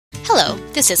Hello,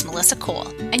 this is Melissa Cole,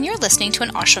 and you're listening to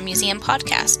an Oshawa Museum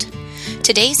podcast.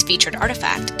 Today's featured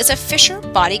artifact is a Fisher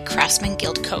Body Craftsman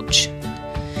Guild coach.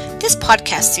 This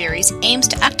podcast series aims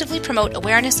to actively promote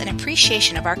awareness and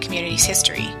appreciation of our community's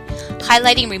history,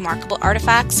 highlighting remarkable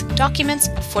artifacts, documents,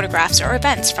 photographs, or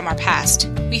events from our past.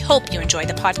 We hope you enjoy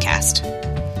the podcast.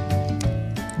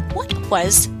 What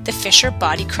was the Fisher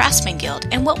Body Craftsman Guild,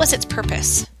 and what was its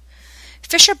purpose?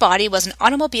 Fisher Body was an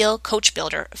automobile coach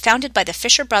builder founded by the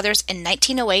Fisher brothers in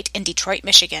 1908 in Detroit,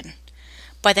 Michigan.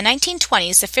 By the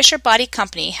 1920s, the Fisher Body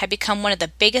Company had become one of the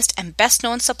biggest and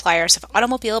best-known suppliers of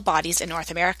automobile bodies in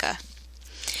North America.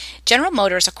 General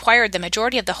Motors acquired the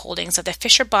majority of the holdings of the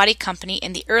Fisher Body Company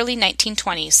in the early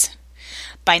 1920s.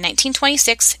 By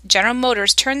 1926, General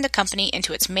Motors turned the company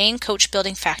into its main coach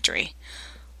building factory.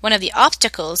 One of the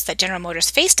obstacles that General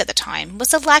Motors faced at the time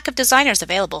was the lack of designers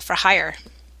available for hire.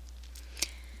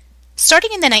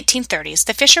 Starting in the 1930s,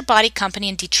 the Fisher Body Company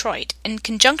in Detroit, in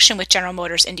conjunction with General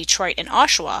Motors in Detroit and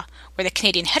Oshawa, where the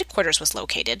Canadian headquarters was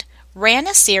located, ran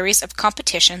a series of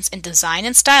competitions in design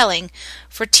and styling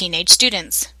for teenage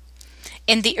students.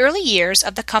 In the early years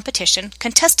of the competition,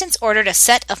 contestants ordered a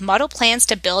set of model plans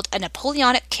to build a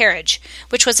Napoleonic carriage,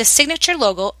 which was a signature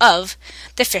logo of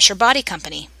the Fisher Body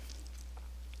Company.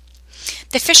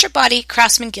 The Fisher Body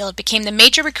Craftsman Guild became the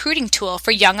major recruiting tool for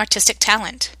young artistic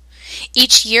talent.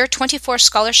 Each year, 24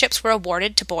 scholarships were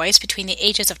awarded to boys between the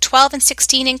ages of 12 and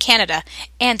 16 in Canada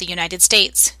and the United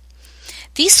States.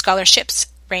 These scholarships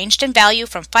ranged in value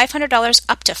from $500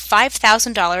 up to $5,000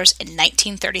 in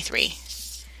 1933.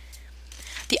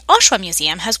 The Oshawa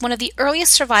Museum has one of the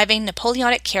earliest surviving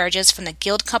Napoleonic carriages from the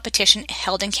Guild competition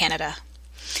held in Canada.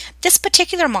 This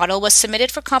particular model was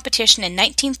submitted for competition in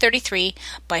 1933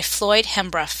 by Floyd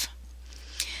Hembrough.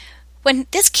 When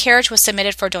this carriage was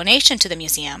submitted for donation to the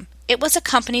museum, it was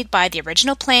accompanied by the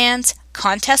original plans,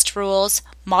 contest rules,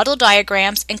 model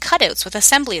diagrams, and cutouts with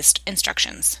assembly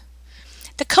instructions.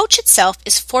 The coach itself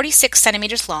is 46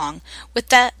 centimeters long. With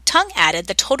the tongue added,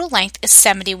 the total length is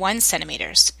 71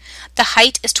 centimeters. The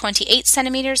height is 28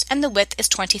 centimeters and the width is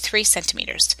 23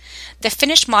 centimeters. The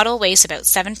finished model weighs about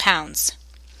 7 pounds.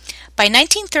 By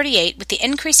 1938, with the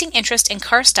increasing interest in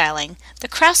car styling, the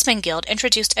Craftsman Guild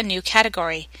introduced a new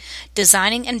category,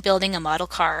 designing and building a model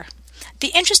car. The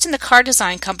interest in the car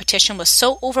design competition was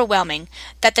so overwhelming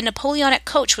that the Napoleonic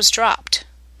coach was dropped.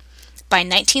 By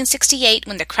 1968,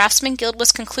 when the Craftsman Guild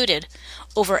was concluded,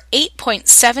 over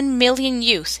 8.7 million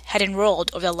youth had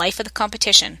enrolled over the life of the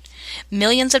competition.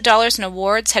 Millions of dollars in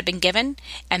awards had been given,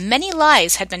 and many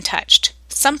lives had been touched,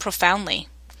 some profoundly.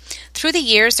 Through the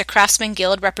years, the Craftsman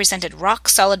Guild represented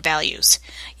rock-solid values.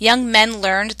 Young men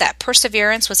learned that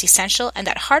perseverance was essential and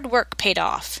that hard work paid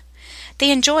off.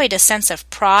 They enjoyed a sense of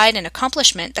pride and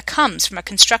accomplishment that comes from a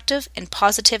constructive and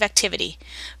positive activity,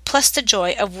 plus the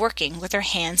joy of working with their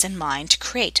hands and mind to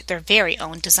create their very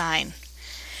own design.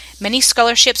 Many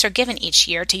scholarships are given each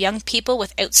year to young people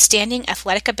with outstanding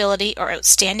athletic ability or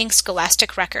outstanding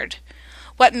scholastic record.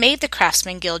 What made the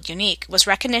Craftsman Guild unique was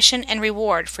recognition and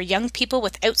reward for young people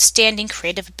with outstanding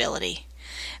creative ability.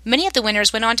 Many of the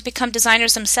winners went on to become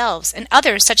designers themselves, and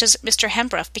others, such as Mr.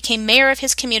 Hembrough, became mayor of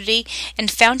his community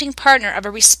and founding partner of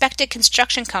a respected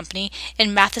construction company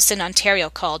in Matheson, Ontario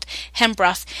called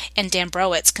Hembrough and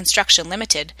Dambrowitz Construction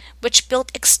Limited, which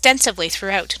built extensively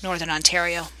throughout Northern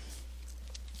Ontario.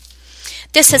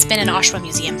 This has been an Oshawa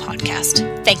Museum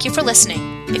podcast. Thank you for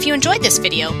listening. If you enjoyed this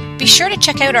video, be sure to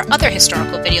check out our other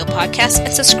historical video podcasts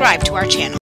and subscribe to our channel.